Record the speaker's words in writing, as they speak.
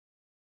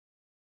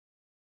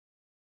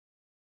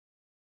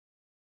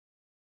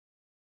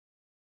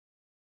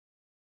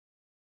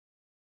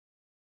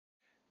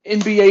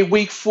NBA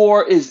Week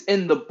 4 is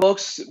in the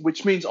books,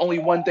 which means only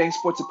one thing,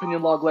 Sports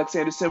Opinion Log,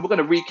 LexAnderson. We're going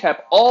to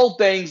recap all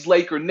things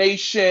Laker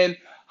Nation.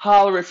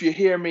 Holler if you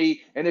hear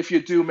me, and if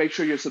you do, make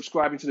sure you're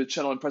subscribing to the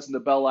channel and pressing the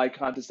bell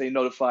icon to stay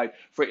notified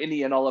for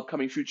any and all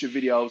upcoming future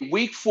videos.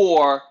 Week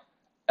 4,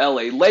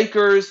 LA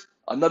Lakers,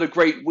 another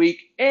great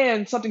week,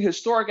 and something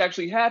historic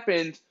actually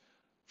happened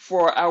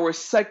for our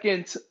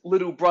second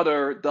little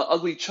brother, the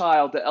ugly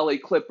child, the LA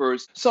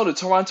Clippers. So the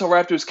Toronto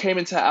Raptors came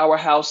into our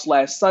house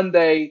last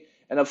Sunday,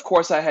 and of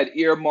course I had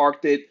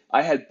earmarked it.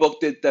 I had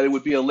booked it that it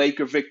would be a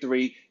Laker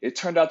victory. It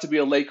turned out to be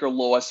a Laker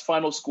loss.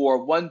 Final score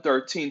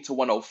 113 to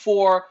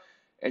 104.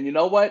 And you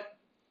know what?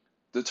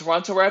 The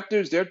Toronto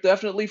Raptors, they're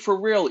definitely for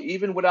real.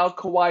 Even without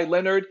Kawhi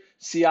Leonard,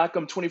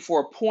 Siakam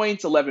 24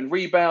 points, 11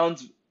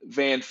 rebounds,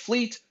 Van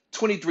Fleet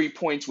 23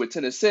 points with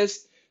 10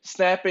 assists,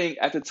 snapping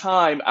at the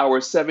time our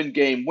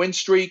 7-game win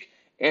streak,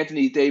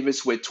 Anthony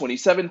Davis with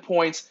 27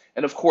 points,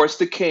 and of course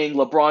the king,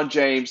 LeBron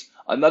James,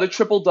 another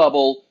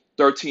triple-double,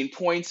 13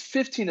 points,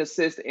 15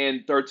 assists,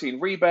 and 13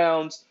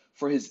 rebounds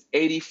for his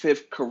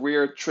 85th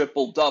career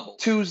triple-double.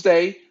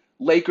 Tuesday,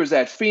 Lakers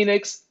at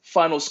Phoenix.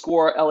 Final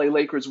score, LA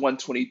Lakers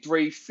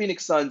 123,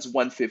 Phoenix Suns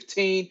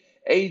 115.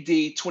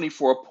 AD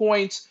 24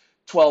 points,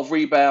 12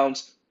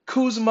 rebounds.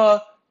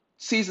 Kuzma,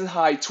 season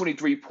high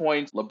 23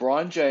 points.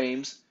 LeBron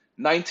James,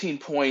 19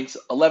 points,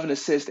 11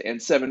 assists,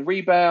 and 7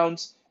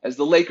 rebounds. As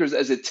the Lakers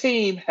as a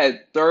team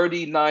had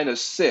 39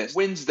 assists.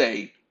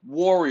 Wednesday,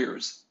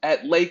 Warriors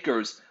at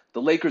Lakers.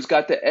 The Lakers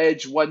got the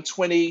edge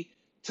 120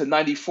 to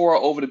 94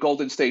 over the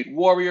Golden State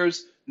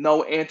Warriors.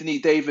 No Anthony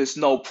Davis,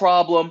 no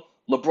problem.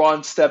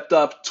 LeBron stepped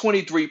up,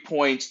 23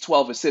 points,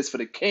 12 assists for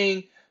the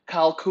King.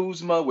 Kyle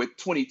Kuzma with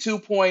 22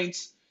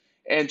 points.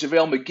 And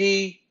JaVale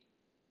McGee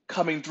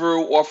coming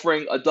through,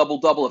 offering a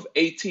double-double of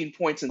 18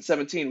 points and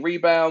 17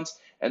 rebounds.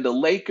 And the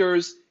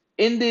Lakers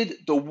ended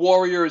the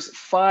Warriors'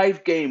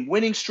 5-game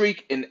winning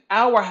streak in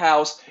our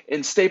house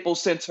in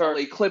Staples Center.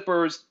 The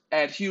Clippers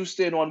at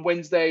Houston on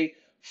Wednesday.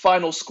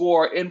 Final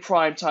score in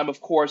prime time,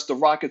 of course, the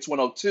Rockets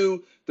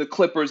 102, the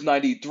Clippers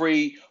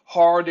 93.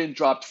 Harden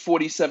dropped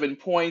 47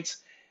 points.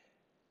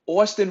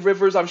 Austin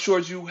Rivers, I'm sure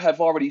as you have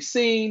already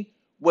seen,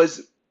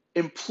 was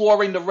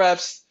imploring the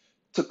refs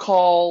to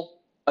call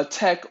a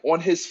tech on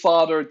his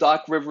father,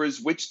 Doc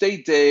Rivers, which they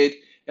did,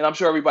 and I'm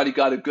sure everybody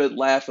got a good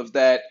laugh of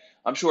that.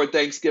 I'm sure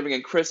Thanksgiving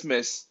and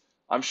Christmas,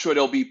 I'm sure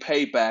there'll be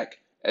payback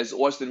as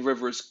Austin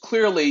Rivers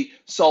clearly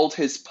sold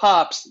his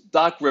pops,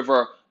 Doc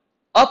River,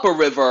 up a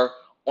river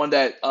on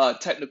that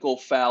technical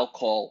foul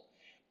call.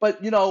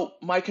 But,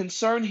 my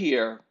concern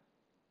here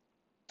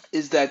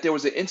is that there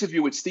was an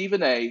interview with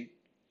Stephen A.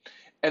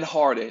 and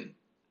Harden.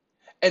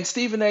 And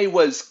Stephen A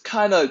was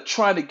kind of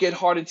trying to get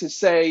Harden to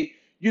say,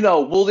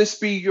 will this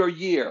be your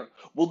year?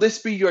 Will this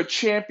be your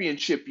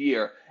championship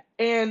year?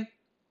 And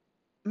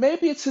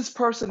maybe it's his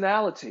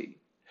personality.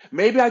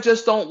 Maybe I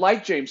just don't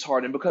like James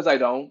Harden because I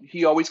don't.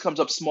 He always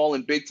comes up small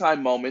in big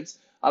time moments.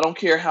 I don't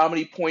care how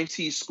many points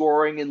he's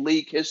scoring in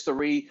league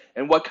history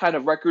and what kind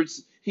of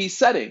records he's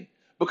setting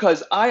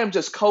because I am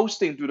just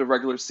coasting through the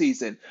regular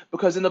season.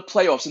 Because in the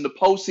playoffs, in the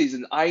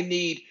postseason, I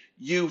need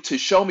you to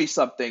show me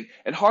something.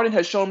 And Harden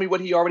has shown me what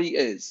he already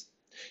is.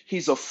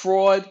 He's a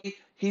fraud.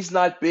 He's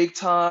not big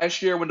time.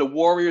 Last year when the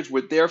Warriors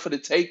were there for the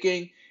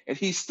taking and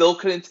he still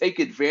couldn't take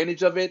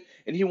advantage of it,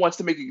 and he wants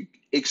to make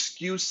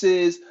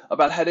excuses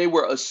about how they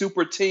were a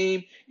super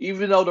team,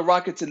 even though the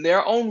Rockets in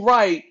their own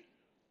right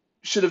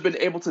should have been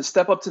able to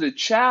step up to the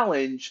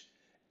challenge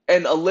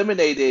and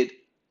eliminated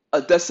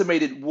a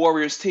decimated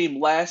Warriors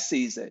team last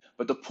season.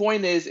 But the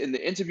point is, in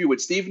the interview with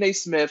Stephen A.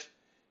 Smith,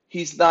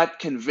 he's not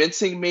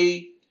convincing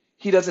me.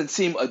 He doesn't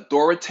seem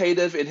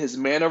authoritative in his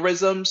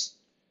mannerisms.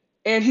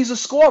 And he's a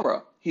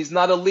scorer. He's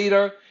not a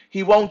leader.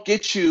 He won't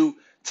get you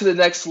to the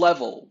next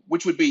level,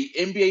 which would be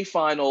NBA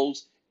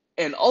Finals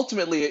and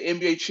ultimately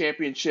an NBA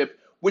championship,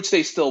 which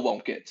they still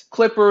won't get.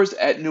 Clippers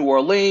at New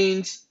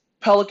Orleans,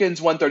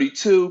 Pelicans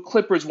 132,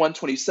 Clippers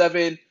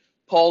 127.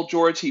 Paul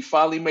George, he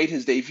finally made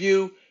his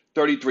debut,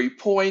 33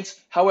 points.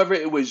 However,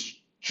 it was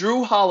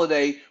Drew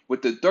Holiday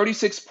with the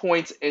 36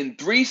 points and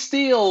 3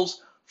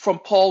 steals from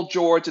Paul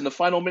George in the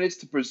final minutes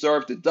to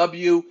preserve the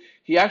W.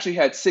 He actually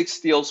had 6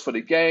 steals for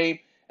the game.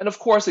 And of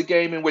course, a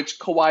game in which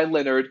Kawhi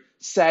Leonard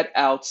sat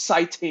out,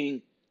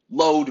 citing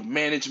load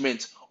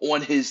management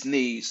on his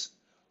knees.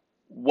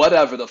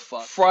 Whatever the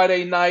fuck.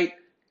 Friday night,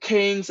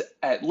 Kings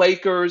at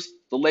Lakers.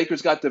 The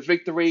Lakers got the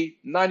victory,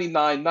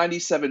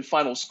 99-97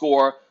 final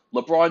score.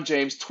 LeBron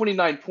James,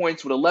 29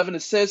 points with 11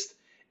 assists.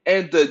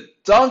 And the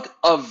dunk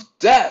of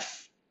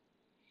death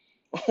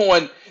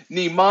on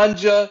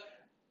Nemanja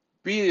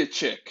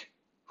Bjelica,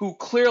 who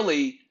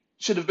clearly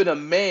should have been a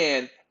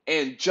man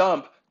and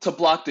jump to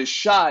block the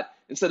shot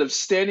instead of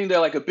standing there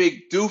like a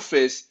big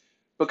doofus,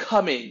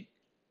 becoming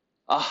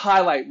a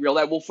highlight reel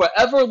that will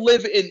forever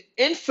live in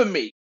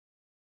infamy.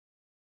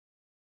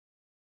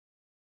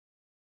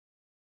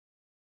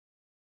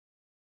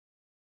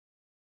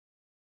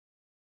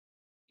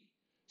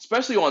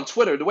 Especially on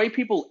Twitter. The way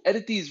people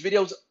edit these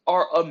videos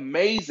are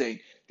amazing.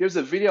 There's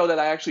a video that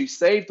I actually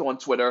saved on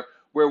Twitter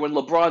where when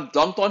LeBron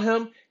dunked on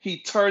him, he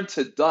turned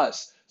to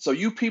dust. So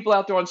you people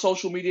out there on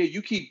social media,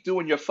 you keep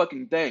doing your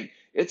fucking thing.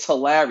 It's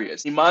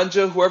hilarious.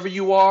 Imanja, whoever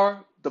you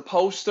are, the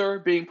poster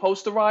being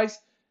posterized,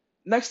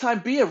 next time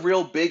be a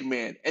real big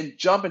man and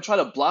jump and try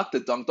to block the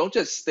dunk. Don't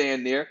just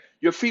stand there.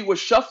 Your feet were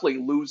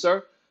shuffling,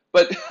 loser.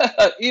 But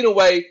either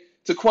way,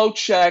 to quote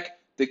Shaq,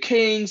 the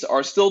Kings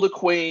are still the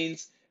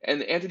Queens,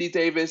 and Anthony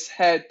Davis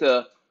had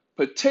the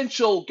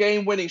potential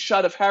game-winning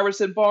shot of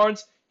Harrison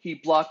Barnes. He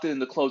blocked it in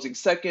the closing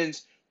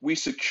seconds. We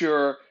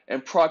secure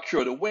and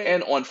procure the win.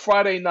 And on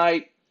Friday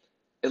night,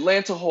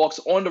 Atlanta Hawks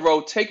on the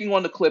road taking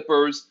on the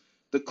Clippers.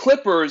 The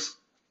Clippers,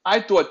 I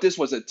thought this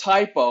was a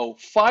typo.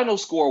 Final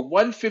score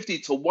 150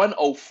 to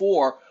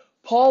 104.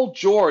 Paul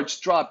George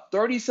dropped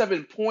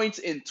 37 points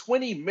in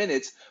 20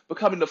 minutes,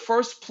 becoming the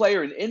first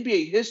player in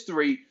NBA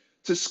history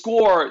to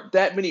score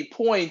that many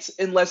points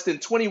in less than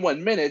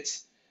 21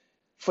 minutes.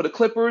 For the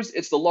Clippers,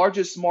 it's the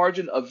largest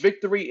margin of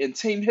victory in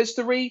team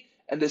history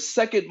and the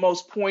second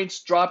most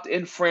points dropped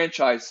in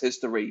franchise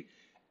history.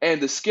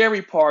 And the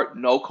scary part,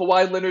 no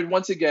Kawhi Leonard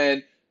once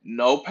again,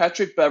 no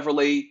Patrick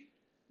Beverly.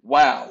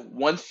 Wow,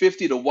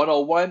 150 to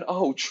 101.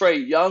 Oh,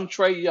 Trae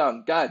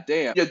Young,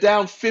 goddamn. You're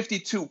down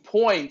 52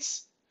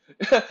 points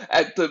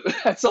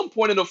at some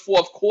point in the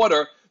fourth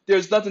quarter.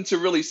 There's nothing to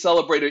really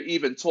celebrate or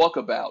even talk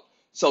about.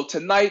 So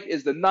tonight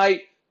is the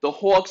night the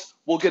Hawks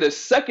will get a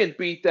second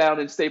beatdown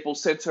in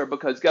Staples Center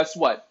because guess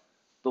what?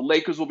 The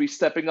Lakers will be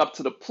stepping up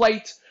to the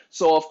plate.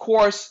 So, of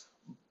course,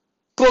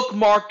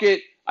 bookmark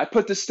it. I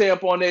put the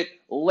stamp on it.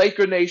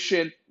 Laker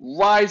Nation,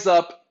 rise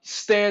up,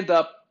 stand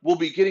up. We'll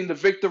be getting the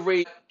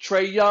victory.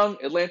 Trae Young,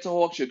 Atlanta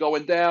Hawks, you're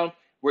going down.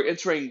 We're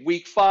entering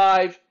Week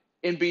 5,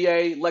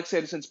 NBA,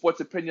 LexAnderson Sports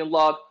Opinion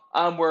Log.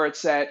 I'm where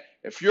it's at.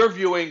 If you're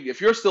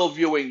still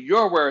viewing,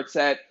 you're where it's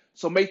at.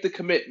 So make the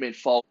commitment,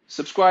 folks.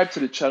 Subscribe to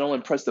the channel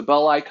and press the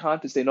bell icon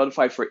to stay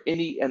notified for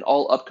any and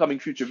all upcoming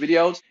future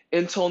videos.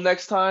 Until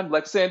next time,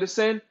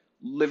 LexAnderson,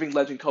 Living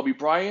Legend Kobe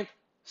Bryant,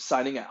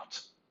 signing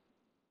out.